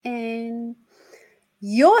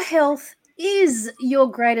Your health is your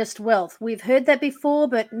greatest wealth. We've heard that before,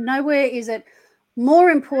 but nowhere is it more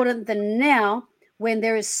important than now when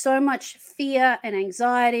there is so much fear and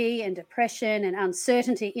anxiety and depression and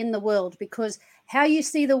uncertainty in the world, because how you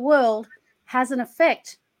see the world has an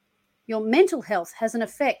effect. Your mental health has an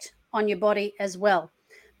effect on your body as well.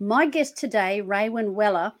 My guest today, Raewyn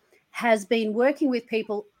Weller, has been working with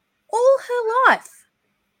people all her life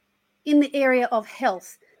in the area of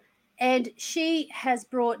health, and she has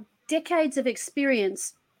brought decades of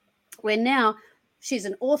experience where now she's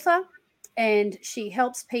an author and she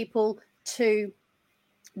helps people to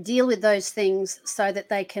deal with those things so that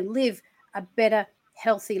they can live a better,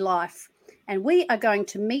 healthy life. And we are going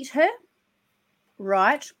to meet her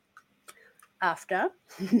right after,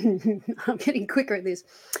 I'm getting quicker at this,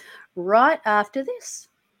 right after this.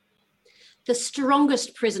 The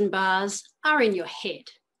strongest prison bars are in your head.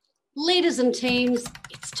 Leaders and teams,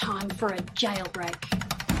 it's time for a jailbreak.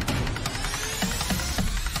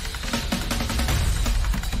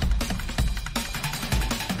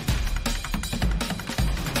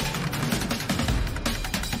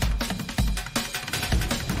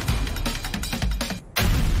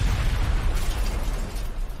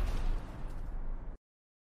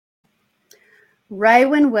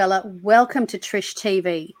 Raewyn Weller, welcome to Trish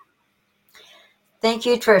TV. Thank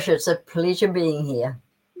you, Trish. It's a pleasure being here.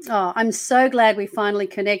 Oh, I'm so glad we finally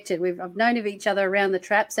connected. I've known of each other around the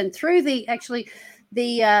traps and through the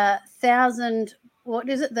 1,000, what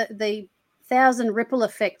is it? The 1,000 Ripple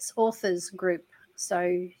Effects authors group.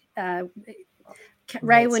 So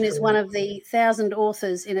Raewyn is one of the 1,000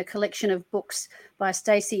 authors in a collection of books by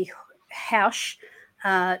Stacey Hausch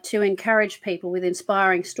to encourage people with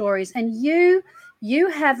inspiring stories. And you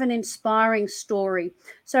have an inspiring story.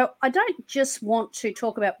 So I don't just want to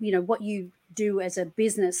talk about, what you do as a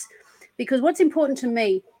business, because what's important to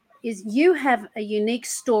me is you have a unique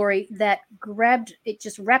story that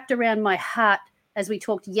just wrapped around my heart as we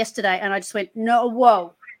talked yesterday. And I just went, no,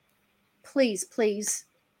 whoa, please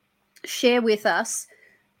share with us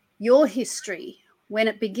your history, when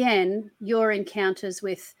it began, your encounters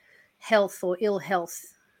with health or ill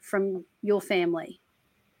health from your family.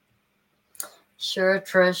 Sure,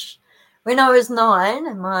 Trish. When I was 9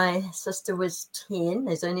 and my sister was 10,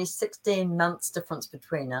 there's only 16 months difference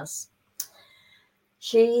between us.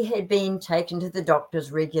 She had been taken to the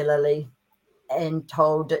doctors regularly and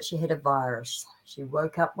told that she had a virus. She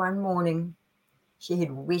woke up one morning, she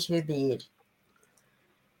had wet her bed,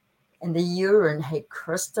 and the urine had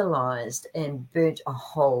crystallized and burnt a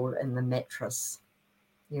hole in the mattress.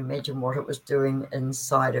 You imagine what it was doing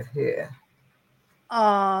inside of her.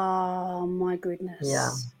 Oh, my goodness.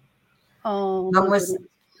 Yeah. Oh, my goodness.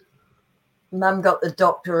 Mum got the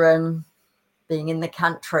doctor in. Being in the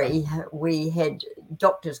country, we had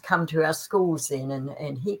doctors come to our schools then,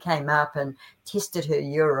 and he came up and tested her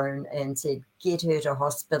urine and said, get her to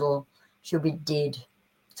hospital. She'll be dead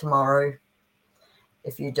tomorrow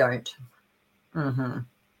if you don't. Mm-hmm.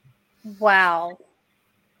 Wow.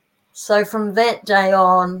 So from that day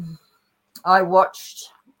on, I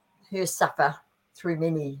watched her suffer through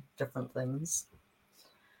many different things,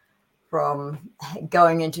 from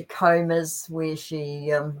going into comas where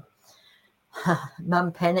she...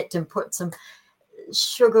 Mum panicked and put some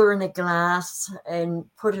sugar in a glass and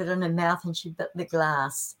put it in her mouth, and she bit the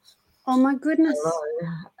glass. Oh, my goodness.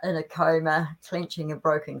 In a coma, clenching a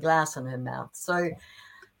broken glass in her mouth. So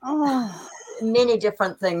many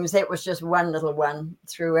different things. That was just one little one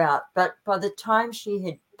throughout. But by the time she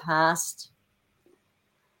had passed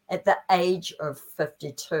at the age of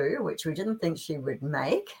 52, which we didn't think she would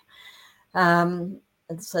make, and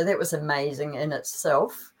so that was amazing in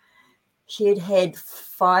itself. She had had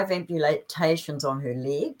 5 amputations on her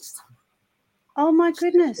legs. Oh, my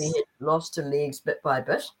goodness. She had lost her legs bit by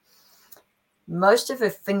bit. Most of her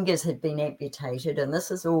fingers had been amputated, and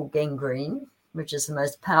this is all gangrene, which is the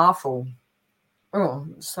most painful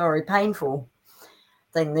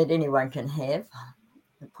thing that anyone can have.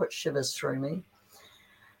 It put shivers through me.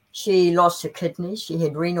 She lost her kidney. She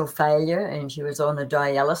had renal failure, and she was on a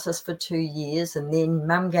dialysis for 2 years, and then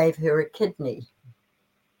Mum gave her a kidney.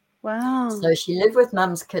 Wow. So she lived with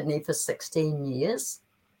Mum's kidney for 16 years.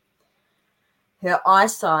 Her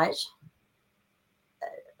eyesight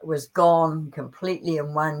was gone completely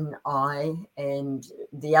in one eye, and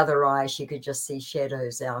the other eye she could just see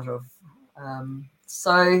shadows out of.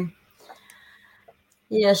 She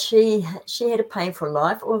had a painful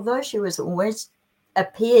life, although she was always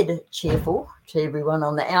appeared cheerful to everyone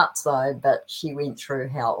on the outside, but she went through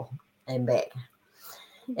hell and back.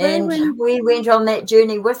 And we went on that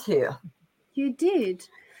journey with her. You did.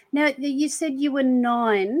 Now, you said you were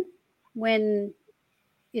 9 when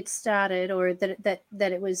it started, or that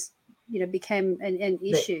it was, became an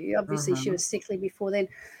issue. Obviously, she was sickly before then.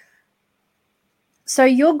 So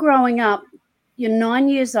you're growing up, you're 9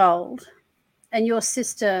 years old, and your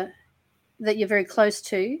sister that you're very close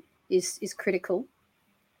to is critical,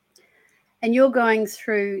 and you're going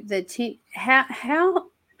through how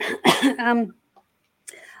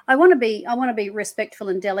I want to be respectful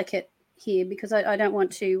and delicate here, because I don't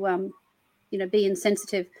want to be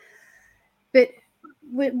insensitive. But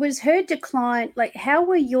was her decline, like, how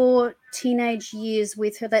were your teenage years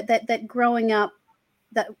with her? That growing up,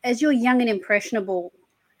 that as you're young and impressionable,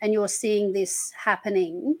 and you're seeing this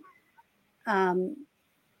happening,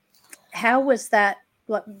 how was that?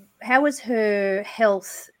 Like, how was her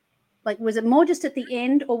health? Like, was it more just at the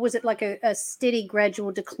end, or was it like a steady,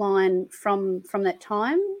 gradual decline from that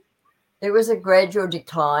time? It was a gradual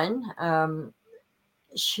decline.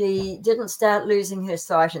 She didn't start losing her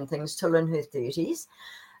sight and things till in her 30s,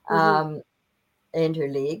 and her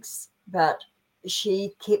legs, but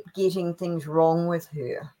she kept getting things wrong with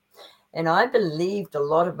her. And I believed a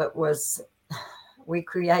lot of it was we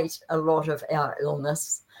create a lot of our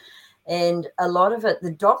illness. And a lot of it,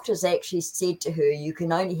 the doctors actually said to her, you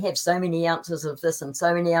can only have so many ounces of this and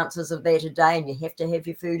so many ounces of that a day, and you have to have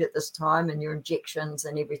your food at this time and your injections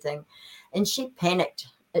and everything. And she panicked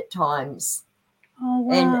at times. Oh,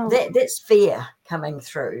 wow. And that's fear coming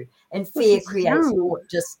through. And fear creates more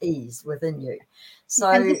dis-ease within you. So,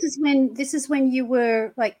 and this is when you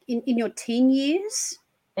were like in your teen years?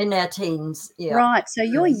 In our teens, yeah. Right. So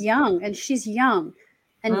you're young and she's young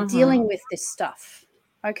and dealing with this stuff.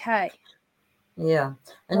 Okay. Yeah.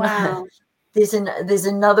 And wow. There's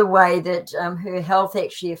another way that her health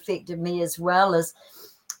actually affected me as well, is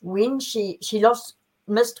when she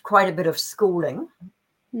missed quite a bit of schooling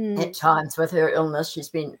at times with her illness. She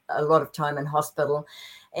spent a lot of time in hospital.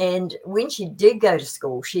 And when she did go to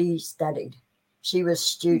school, she studied. She was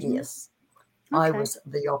studious. Okay. I was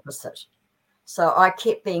the opposite. So I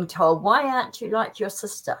kept being told, why aren't you like your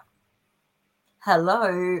sister?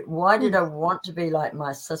 Hello, why did I want to be like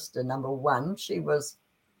my sister? Number one, she was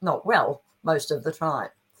not well most of the time,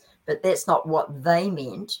 but that's not what they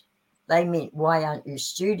meant. They meant, why aren't you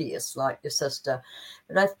studious like your sister?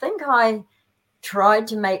 But I think I tried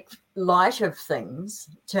to make light of things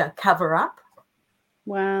to cover up.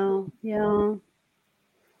 Wow. Yeah.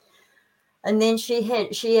 And then she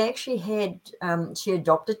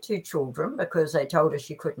adopted 2 children because they told her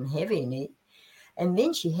she couldn't have any. And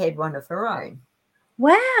then she had one of her own.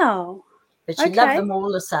 Wow. But she loved them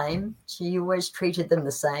all the same. She always treated them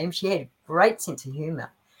the same. She had a great sense of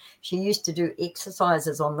humor. She used to do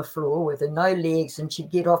exercises on the floor with her no legs, and she'd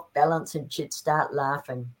get off balance and she'd start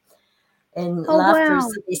laughing. And laughter is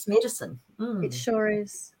the best medicine. It sure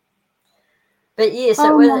is. But yes,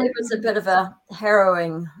 it was a bit of a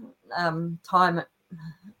harrowing time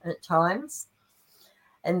at times.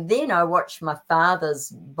 And then I watched my father's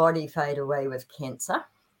body fade away with cancer,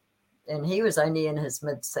 and he was only in his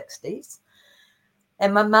mid-60s.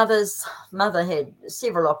 And my mother's mother had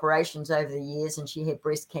several operations over the years, and she had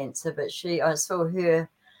breast cancer, but I saw her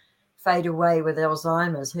fade away with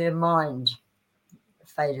Alzheimer's. Her mind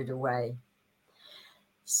faded away.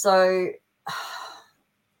 So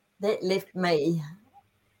that left me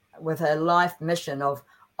with a life mission of,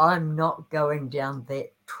 I'm not going down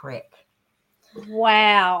that track.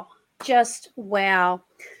 Wow. Just wow.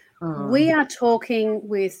 We are talking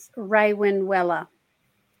with Raewyn Weller,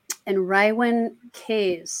 and Raewyn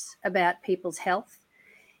cares about people's health.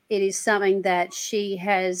 It is something that she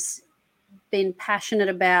has been passionate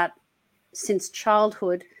about since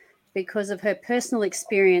childhood because of her personal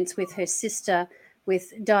experience with her sister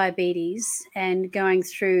with diabetes and going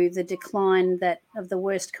through the decline of the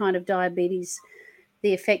worst kind of diabetes,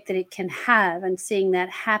 the effect that it can have, and seeing that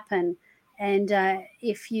happen. And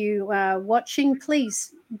if you are watching,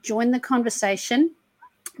 please join the conversation.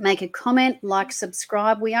 Make a comment, like,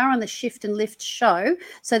 subscribe. We are on the Shift and Lift show,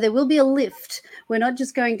 so there will be a lift. We're not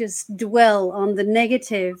just going to dwell on the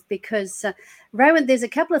negative, because, Raewyn, there's a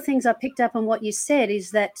couple of things I picked up on what you said, is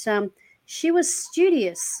that she was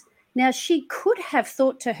studious. Now, she could have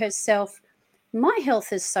thought to herself, my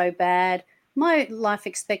health is so bad, my life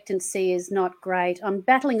expectancy is not great, I'm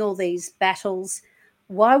battling all these battles,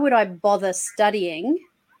 why would I bother studying?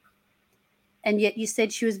 And yet you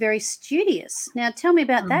said she was very studious. Now, tell me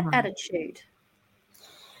about that attitude.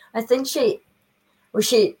 I think she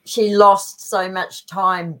lost so much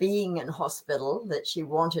time being in hospital that she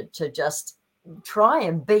wanted to just try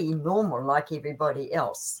and be normal like everybody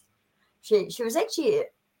else. She was actually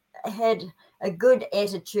had a good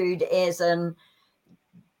attitude, as in,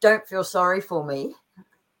 don't feel sorry for me.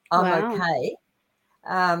 I'm okay.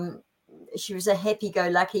 She was a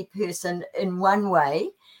happy-go-lucky person in one way,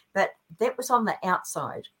 but that was on the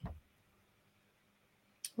outside.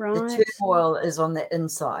 Right. The turmoil is on the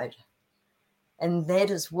inside, and that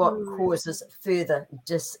is what causes further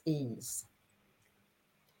dis-ease.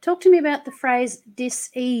 Talk to me about the phrase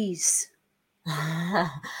dis-ease.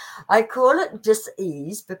 I call it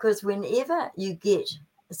dis-ease because whenever you get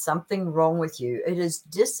something wrong with you, it is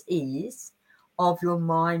dis-ease of your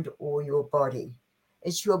mind or your body.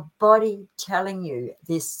 It's your body telling you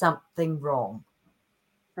there's something wrong.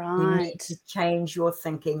 Right. You need to change your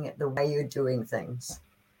thinking, the way you're doing things.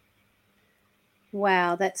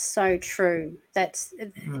 Wow, that's so true. That's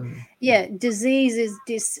yeah, disease is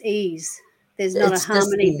dis-ease. There's not It's a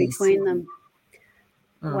harmony dis-ease. between them.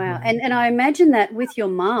 Wow. And I imagine that with your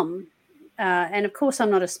mum, and of course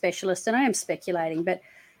I'm not a specialist and I am speculating, but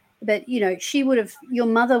your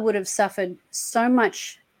mother would have suffered so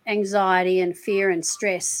much anxiety and fear and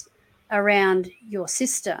stress around your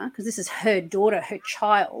sister, because this is her daughter, her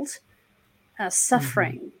child,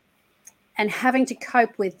 suffering and having to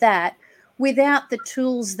cope with that without the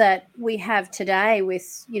tools that we have today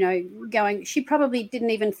with, she probably didn't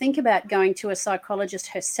even think about going to a psychologist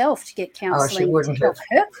herself to get counselling to help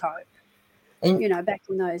her cope, back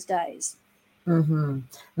in those days. Mum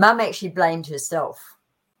actually blamed herself.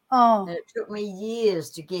 Oh. And it took me years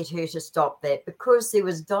to get her to stop that because there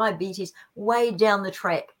was diabetes way down the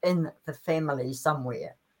track in the family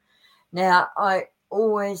somewhere. Now, I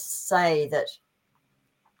always say that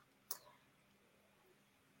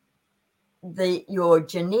your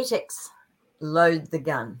genetics load the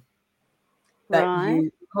gun, but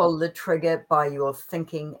you pull the trigger by your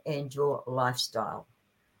thinking and your lifestyle.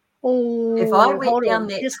 Oh, if I went down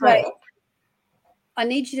that track, wait. I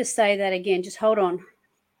need you to say that again. Just hold on.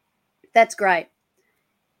 That's great.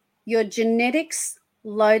 Your genetics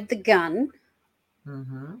load the gun,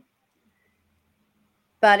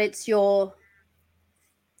 but it's your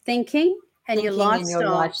thinking and your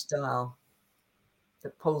lifestyle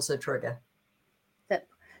that pulls the trigger.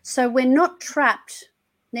 So we're not trapped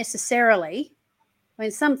necessarily. I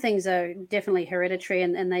mean, some things are definitely hereditary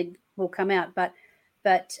and they will come out, but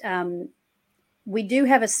we do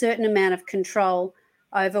have a certain amount of control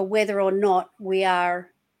over whether or not we are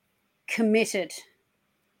committed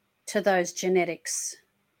to those genetics.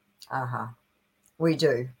 We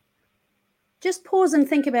do. Just pause and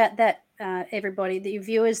think about that, everybody, the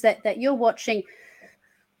viewers that you're watching,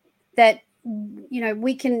 that,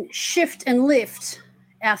 we can shift and lift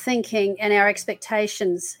our thinking and our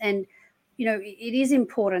expectations. And, it is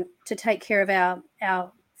important to take care of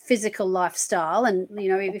our physical lifestyle. And,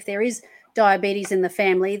 if there is diabetes in the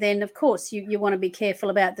family, then of course you want to be careful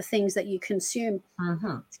about the things that you consume.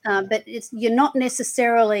 But you're not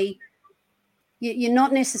necessarily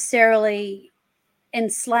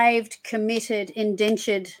enslaved, committed,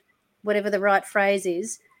 indentured, whatever the right phrase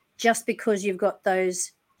is, just because you've got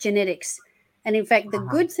those genetics. And in fact, the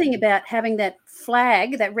good thing about having that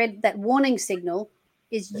flag, that warning signal,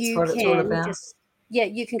 is you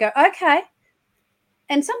can go, okay.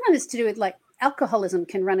 And sometimes it's to do with, like, alcoholism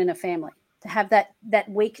can run in a family, to have that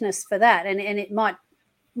weakness for that. And it might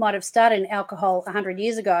have started in alcohol 100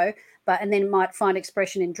 years ago, and then might find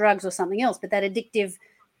expression in drugs or something else. But that addictive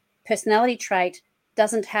personality trait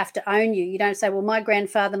doesn't have to own you. You don't say, well, my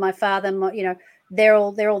grandfather, my father, they're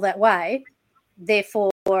all that way,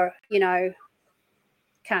 therefore,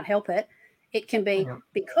 can't help it. It can be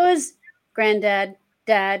because granddad,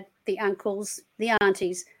 dad, the uncles, the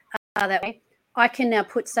aunties are that way. I can now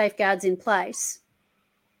put safeguards in place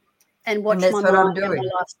and watch my mind and my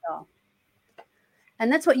lifestyle.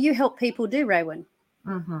 And that's what you help people do, Raewyn.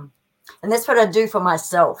 And that's what I do for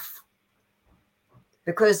myself.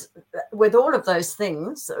 Because with all of those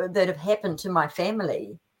things that have happened to my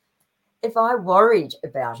family, if I worried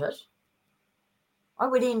about it, I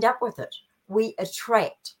would end up with it. We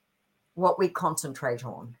attract what we concentrate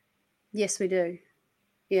on. Yes, we do.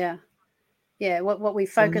 Yeah. Yeah, what we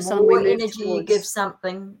focus on, we move energy towards. You give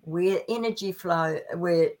something, where energy flow,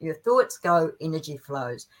 where your thoughts go, energy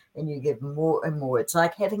flows, and you give more and more. It's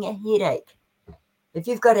like having a headache. If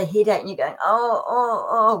you've got a headache and you're going,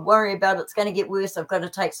 worry about it, it's going to get worse, I've got to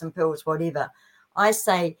take some pills, whatever. I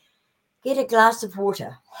say, get a glass of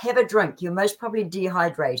water, have a drink. You're most probably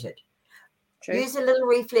dehydrated. True. Use a little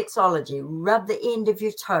reflexology, rub the end of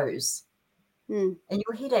your toes, and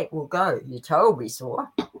your headache will go. Your toe will be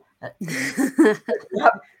sore.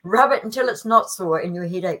 rub it until it's not sore and your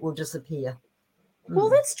headache will disappear. Well,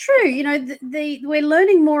 that's true. We're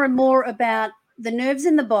learning more and more about the nerves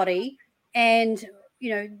in the body, and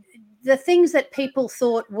the things that people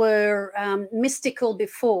thought were mystical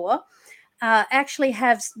before actually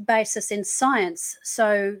have basis in science.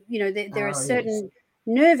 So, there are Oh, yes. certain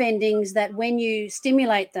nerve endings that when you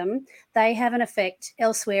stimulate them, they have an effect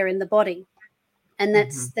elsewhere in the body. And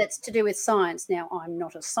Mm-hmm. that's to do with science. Now, I'm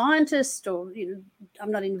not a scientist, or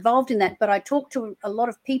I'm not involved in that, but I talk to a lot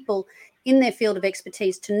of people in their field of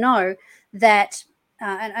expertise to know that,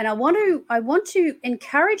 and I want to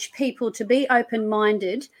encourage people to be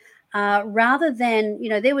open-minded, rather than,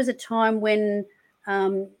 there was a time when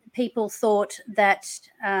people thought that,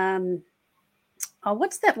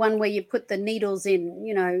 what's that one where you put the needles in,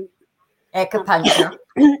 Acupuncture.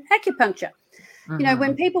 acupuncture. When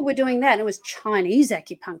Mm-hmm. people were doing that, and it was Chinese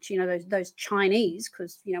acupuncture, those Chinese,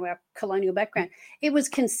 because, our colonial background, it was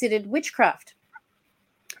considered witchcraft.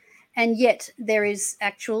 And yet there is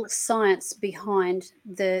actual science behind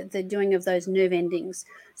the doing of those nerve endings.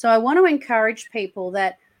 So I want to encourage people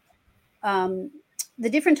that the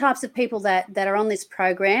different types of people that are on this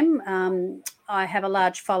program. I have a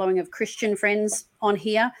large following of Christian friends on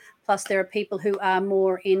here. Plus, there are people who are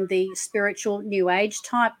more in the spiritual New Age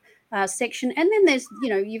type section, and then there's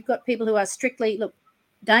you've got people who are strictly, look,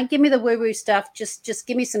 don't give me the woo-woo stuff. Just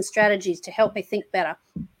give me some strategies to help me think better.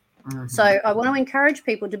 Mm-hmm. So I want to encourage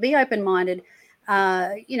people to be open-minded,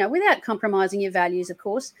 without compromising your values, of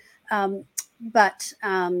course. But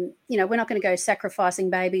we're not going to go sacrificing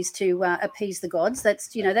babies to appease the gods.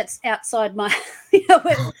 That's outside my.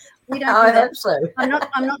 We don't do I that. hope so. I'm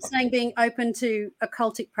not saying being open to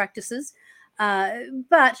occultic practices,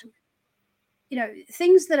 but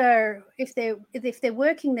things that are, if they're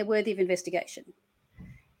working, they're worthy of investigation.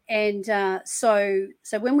 And so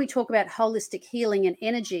when we talk about holistic healing and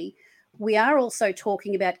energy, we are also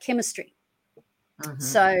talking about chemistry. Mm-hmm.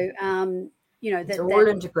 So it's all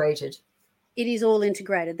integrated. It is all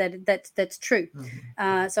integrated. That's true.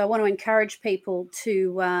 Mm-hmm. So I want to encourage people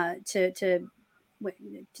to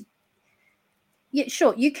yeah,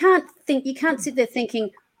 sure. You can't sit there thinking,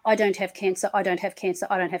 I don't have cancer, I don't have cancer,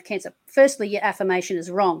 I don't have cancer. Firstly, your affirmation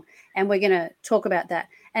is wrong, and we're going to talk about that.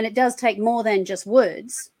 And it does take more than just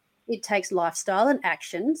words. It takes lifestyle and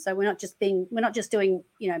action. So we're not just doing,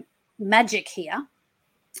 magic here.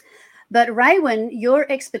 But Raewyn,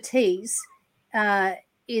 your expertise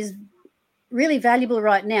is really valuable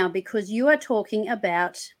right now, because you are talking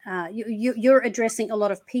about, you're addressing a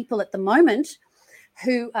lot of people at the moment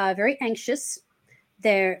who are very anxious.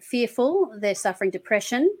 They're fearful. They're suffering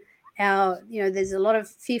depression. There's a lot of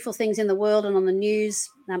fearful things in the world and on the news.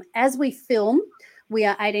 As we film, we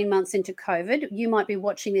are 18 months into COVID. You might be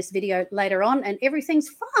watching this video later on and everything's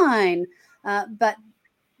fine. But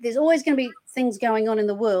there's always going to be things going on in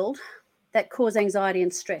the world that cause anxiety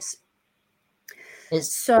and stress.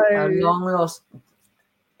 It's a long lost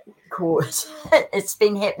cause. It's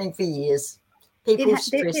been happening for years. People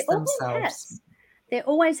stress themselves. There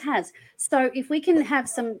always has. So if we can have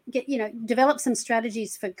develop some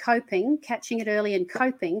strategies for coping, catching it early and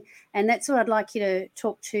coping, and that's what I'd like you to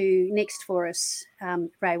talk to next for us,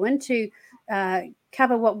 Raewyn, to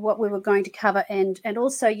cover what we were going to cover, and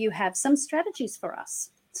also you have some strategies for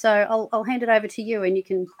us. So I'll hand it over to you, and you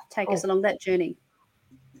can take us along that journey.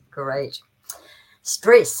 Great.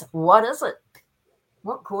 Stress, what is it?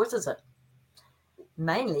 What causes it?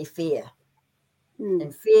 Mainly fear.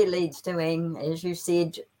 And fear leads to, as you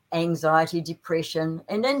said, anxiety, depression,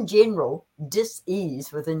 and in general,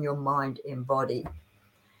 dis-ease within your mind and body.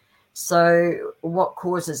 So what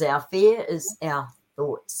causes our fear is our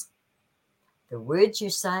thoughts. The words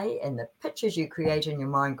you say and the pictures you create in your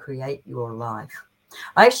mind create your life.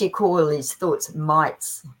 I actually call these thoughts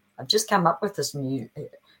mites. I've just come up with this new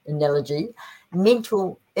analogy: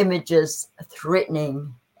 mental images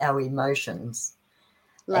threatening our emotions.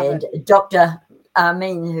 Love it. Dr.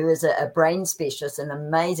 Amin, who is a brain specialist, an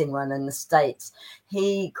amazing one in the States,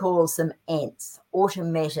 he calls them ants,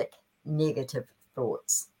 automatic negative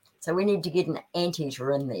thoughts. So we need to get an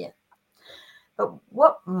anteater in there. But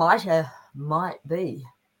what might be?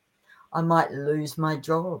 I might lose my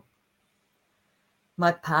job.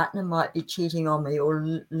 My partner might be cheating on me or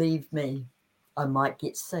leave me. I might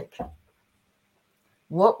get sick.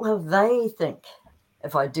 What will they think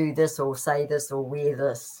if I do this or say this or wear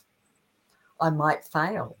this? I might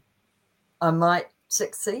fail. I might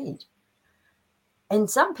succeed. And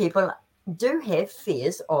some people do have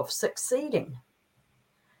fears of succeeding.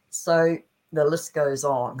 So the list goes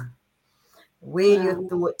on. Where your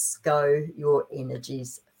thoughts go, your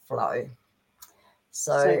energies flow.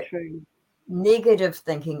 So true. Negative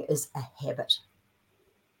thinking is a habit.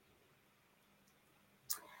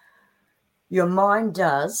 Your mind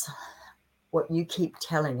does what you keep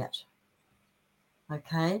telling it.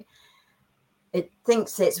 Okay? It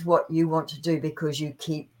thinks that's what you want to do because you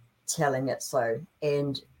keep telling it so,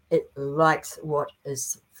 and it likes what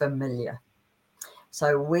is familiar.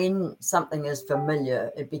 So when something is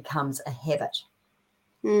familiar, it becomes a habit,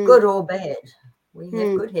 good or bad. We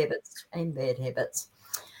have good habits and bad habits.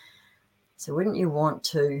 So wouldn't you want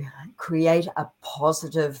to create a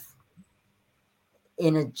positive,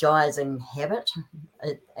 energizing habit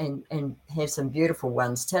and have some beautiful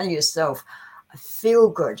ones? Tell yourself, I feel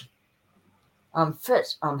good, I'm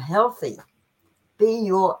fit, I'm healthy. Be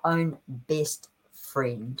your own best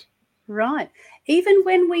friend. Right. Even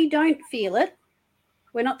when we don't feel it,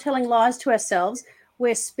 we're not telling lies to ourselves,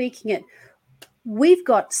 we're speaking it. We've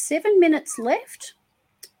got 7 minutes left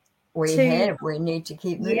We to, need to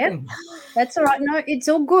keep yep, moving. that's all right. No, it's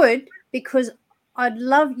all good, because I would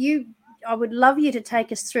love you to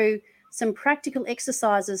take us through some practical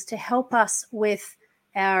exercises to help us with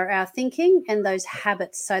our thinking and those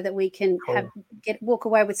habits, so that we can walk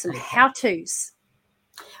away with some Okay. how-tos.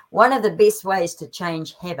 One of the best ways to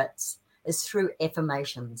change habits is through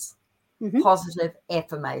affirmations, positive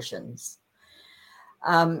affirmations.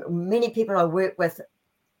 Many people I work with,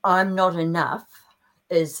 I'm not enough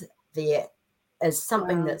is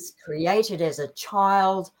something that's created as a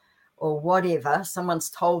child or whatever. Someone's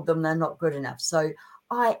told them they're not good enough. So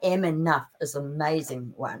I am enough is an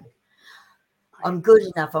amazing one. I'm good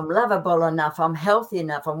enough, I'm lovable enough, I'm healthy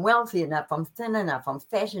enough, I'm wealthy enough, I'm thin enough, I'm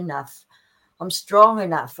fat enough, I'm strong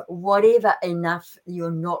enough. Whatever enough you're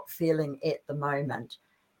not feeling at the moment,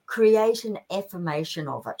 create an affirmation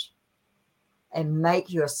of it and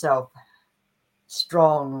make yourself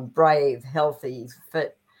strong, brave, healthy,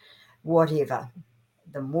 fit, whatever.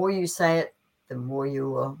 The more you say it, the more you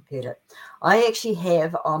will get it. I actually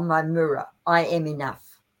have on my mirror, I am enough.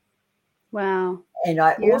 Wow. And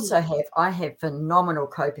I also have phenomenal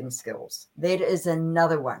coping skills. That is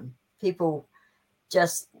another one. People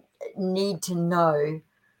just need to know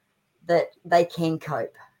that they can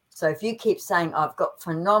cope. So if you keep saying, I've got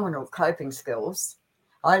phenomenal coping skills,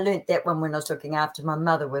 I learnt that one when I was looking after my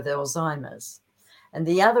mother with Alzheimer's. And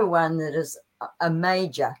the other one that is a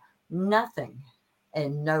major, nothing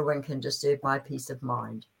and no one can disturb my peace of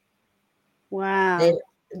mind. Wow.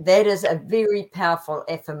 That is a very powerful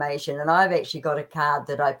affirmation. And I've actually got a card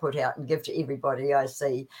that I put out and give to everybody I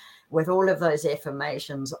see with all of those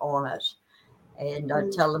affirmations on it. And I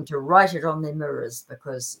tell them to write it on their mirrors,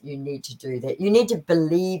 because you need to do that. You need to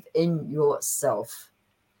believe in yourself.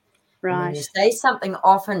 Right. And when you say something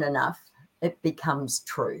often enough, it becomes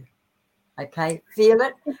true. Okay? Feel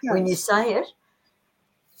it. When you say it,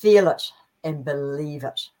 feel it and believe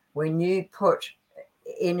it. When you put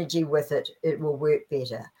energy with it, it will work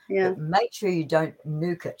better. Yeah. But make sure you don't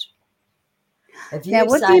nuke it. If you Now,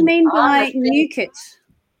 what do you mean by nuke it?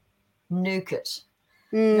 Nuke it.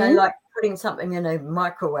 You know, like putting something in a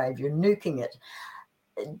microwave, you're nuking it.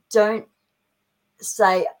 Don't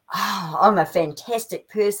say, oh, I'm a fantastic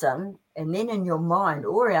person, and then in your mind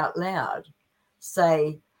or out loud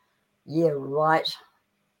say, yeah, right,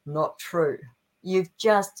 not true. You've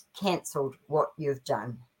just cancelled what you've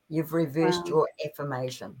done. You've reversed your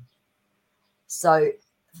affirmation. So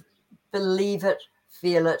believe it,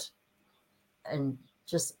 feel it, and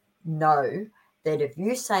just know that if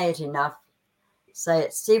you say it enough, say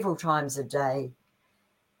it several times a day,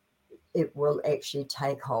 it will actually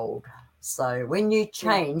take hold. So when you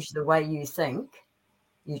change the way you think,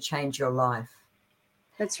 you change your life.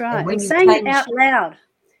 That's right. And saying it out loud.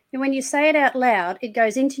 And when you say it out loud, it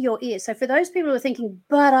goes into your ear. So for those people who are thinking,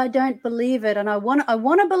 but I don't believe it, and I want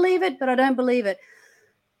to believe it, but I don't believe it,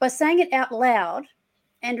 by saying it out loud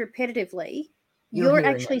and repetitively, you're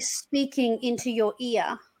actually speaking into your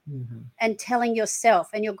ear and telling yourself,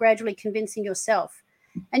 and you're gradually convincing yourself.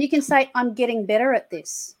 And you can say, I'm getting better at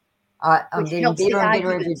this. I'm getting better and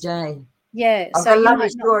better every day. Yeah. I've got a lovely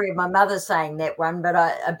story of my mother saying that one, but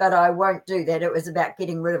I won't do that. It was about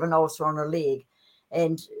getting rid of an ulcer on a leg.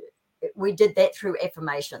 And we did that through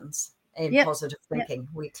affirmations and positive thinking.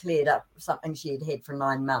 We cleared up something she had had for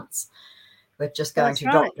 9 months with just going to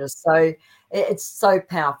doctors. So it's so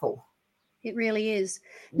powerful. It really is.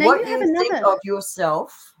 Now, what you think of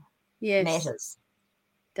yourself matters.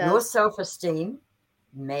 Your self-esteem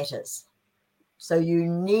matters. So you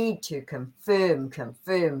need to confirm,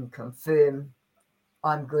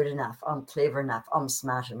 I'm good enough, I'm clever enough, I'm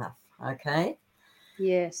smart enough, okay?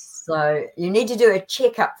 Yes. So you need to do a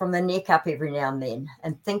checkup from the neck up every now and then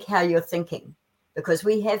and think how you're thinking, because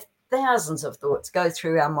we have thousands of thoughts go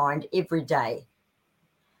through our mind every day.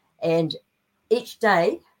 And each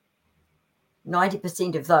day,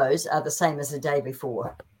 90% of those are the same as the day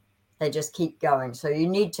before. They just keep going. So you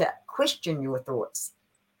need to question your thoughts.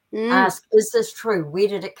 Ask, is this true? Where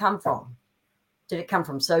did it come from? Did it come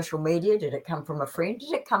from social media? Did it come from a friend?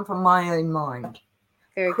 Did it come from my own mind?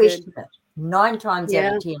 Very good. Question it. 9 times out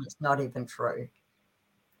Yeah, of 10, it's not even true.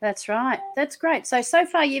 that's right. That's great. So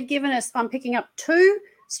far you've given us, I'm picking up 2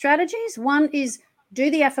 strategies. One is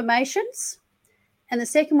do the affirmations. And the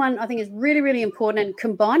second one I think is really, really important, and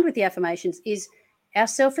combined with the affirmations is our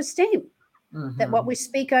self-esteem, that what we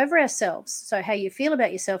speak over ourselves. So how you feel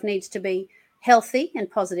about yourself needs to be healthy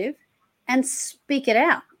and positive, and speak it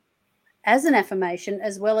out as an affirmation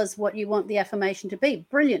as well as what you want the affirmation to be.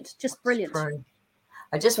 Brilliant. Just It's brilliant. true.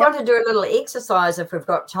 I just Yep, want to do a little exercise if we've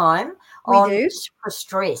got time we on do.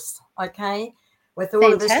 stress, okay? With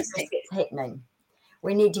all of the stress Fantastic. that's happening,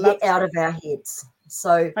 we need to Love get out stress. of our heads.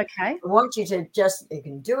 So Okay. I want you to you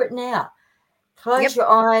can do it now. Close Yep. your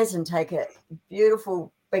eyes and take a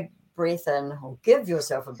beautiful big breath in, or give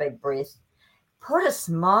yourself a big breath. Put a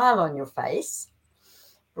smile on your face.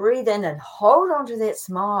 Breathe in and hold on to that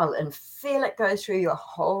smile and feel it go through your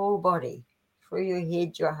whole body, through your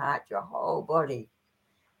head, your heart, your whole body.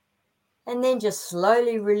 And then just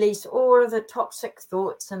slowly release all of the toxic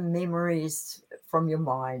thoughts and memories from your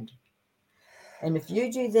mind. And if you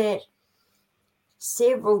do that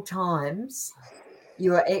several times,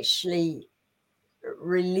 you are actually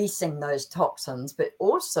releasing those toxins, but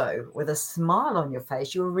also with a smile on your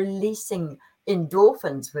face, you're releasing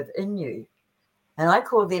endorphins within you. And I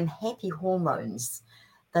call them happy hormones.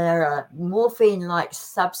 They're a morphine-like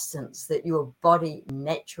substance that your body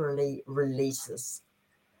naturally releases.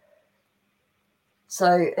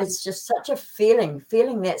 So it's just such a feeling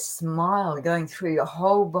that smile going through your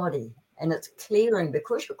whole body, and it's clearing,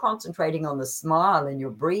 because you're concentrating on the smile and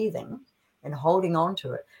you're breathing and holding on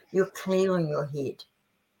to it, you're clearing your head.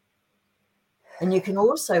 And you can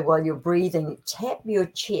also, while you're breathing, tap your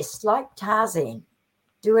chest like Tarzan.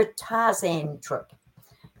 Do a Tarzan trick.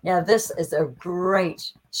 Now, this is a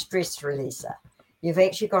great stress releaser. You've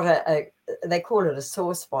actually got they call it a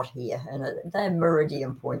sore spot here, and they're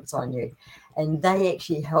meridian points on you, and they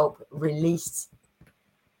actually help release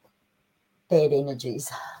bad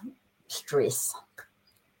energies, stress.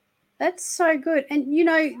 That's so good. And you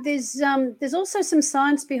know, there's also some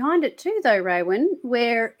science behind it too, though, Raewyn,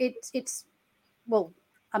 where it's well,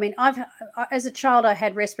 I mean, as a child I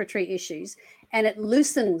had respiratory issues, and it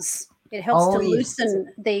loosens. It helps to Oh, yes.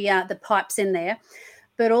 loosen the pipes in there,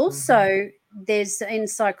 but Mm-hmm. also there's in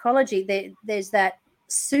psychology there's that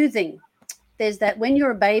soothing. There's that when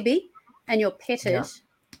you're a baby and you're petted, Yeah,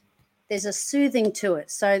 there's a soothing to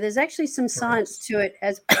it. So there's actually some there science is. to it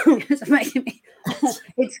as it's making me.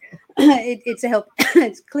 It's a help.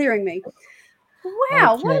 It's clearing me.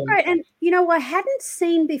 Wow, what a Okay. great! And you know, I hadn't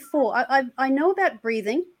seen before. I know about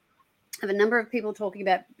breathing. I have a number of people talking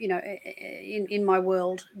about, you know, in my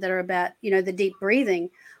world that are about, you know, the deep breathing.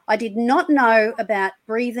 I did not know about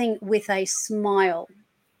breathing with a smile.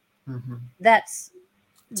 Mm-hmm. That's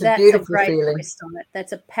It's a that's a beautiful great feeling. twist on it.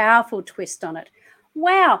 That's a powerful twist on it.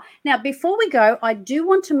 Wow. Now, before we go, I do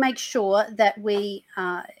want to make sure that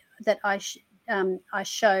I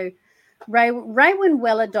show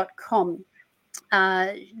raewynweller.com.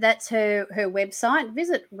 That's her website.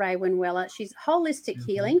 Visit Raewyn Weller. She's holistic Mm-hmm.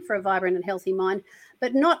 healing for a vibrant and healthy mind.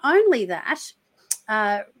 But not only that,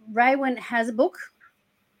 uh, Raewyn has a book.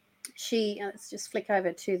 Let's just flick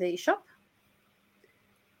over to the shop.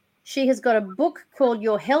 She has got a book called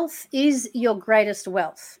Your Health is Your Greatest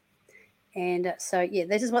Wealth. And so, yeah,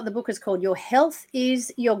 this is what the book is called. Your Health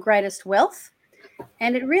is Your Greatest Wealth.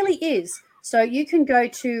 And it really is. So you can go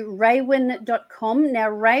to raewyn.com. Now,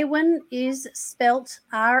 Raewyn is spelt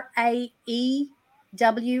Raewyn,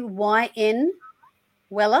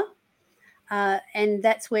 Weller. And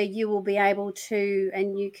that's where you will be able to,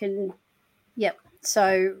 and you can, yep.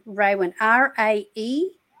 So Raewyn, Raewyn,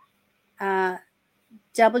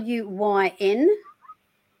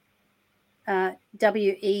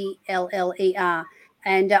 Weller.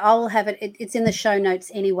 And I'll have it's in the show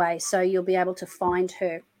notes anyway, so you'll be able to find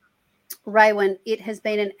her. Raewyn, it has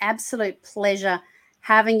been an absolute pleasure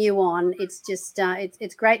having you on. It's just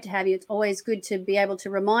it's great to have you. It's always good to be able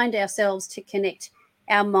to remind ourselves to connect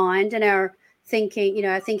our mind and our thinking, you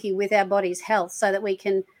know, our thinking with our body's health, so that we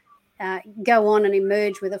can go on and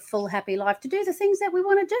emerge with a full, happy life to do the things that we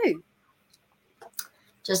want to do.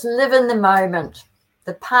 Just live in the moment.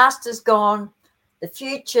 The past is gone. The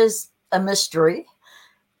future's a mystery.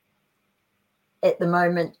 At the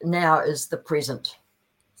moment, now is the present.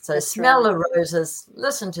 So That's smell right. the roses,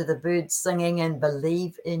 listen to the birds singing, and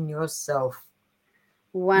believe in yourself.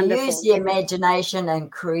 Use Wonderful. the imagination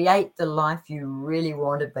and create the life you really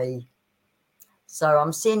want to be. So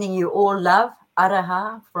I'm sending you all love,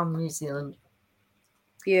 Araha from New Zealand.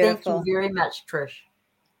 Thank you Beautiful. very much, Trish.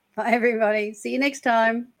 Bye, everybody. See you next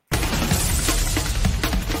time.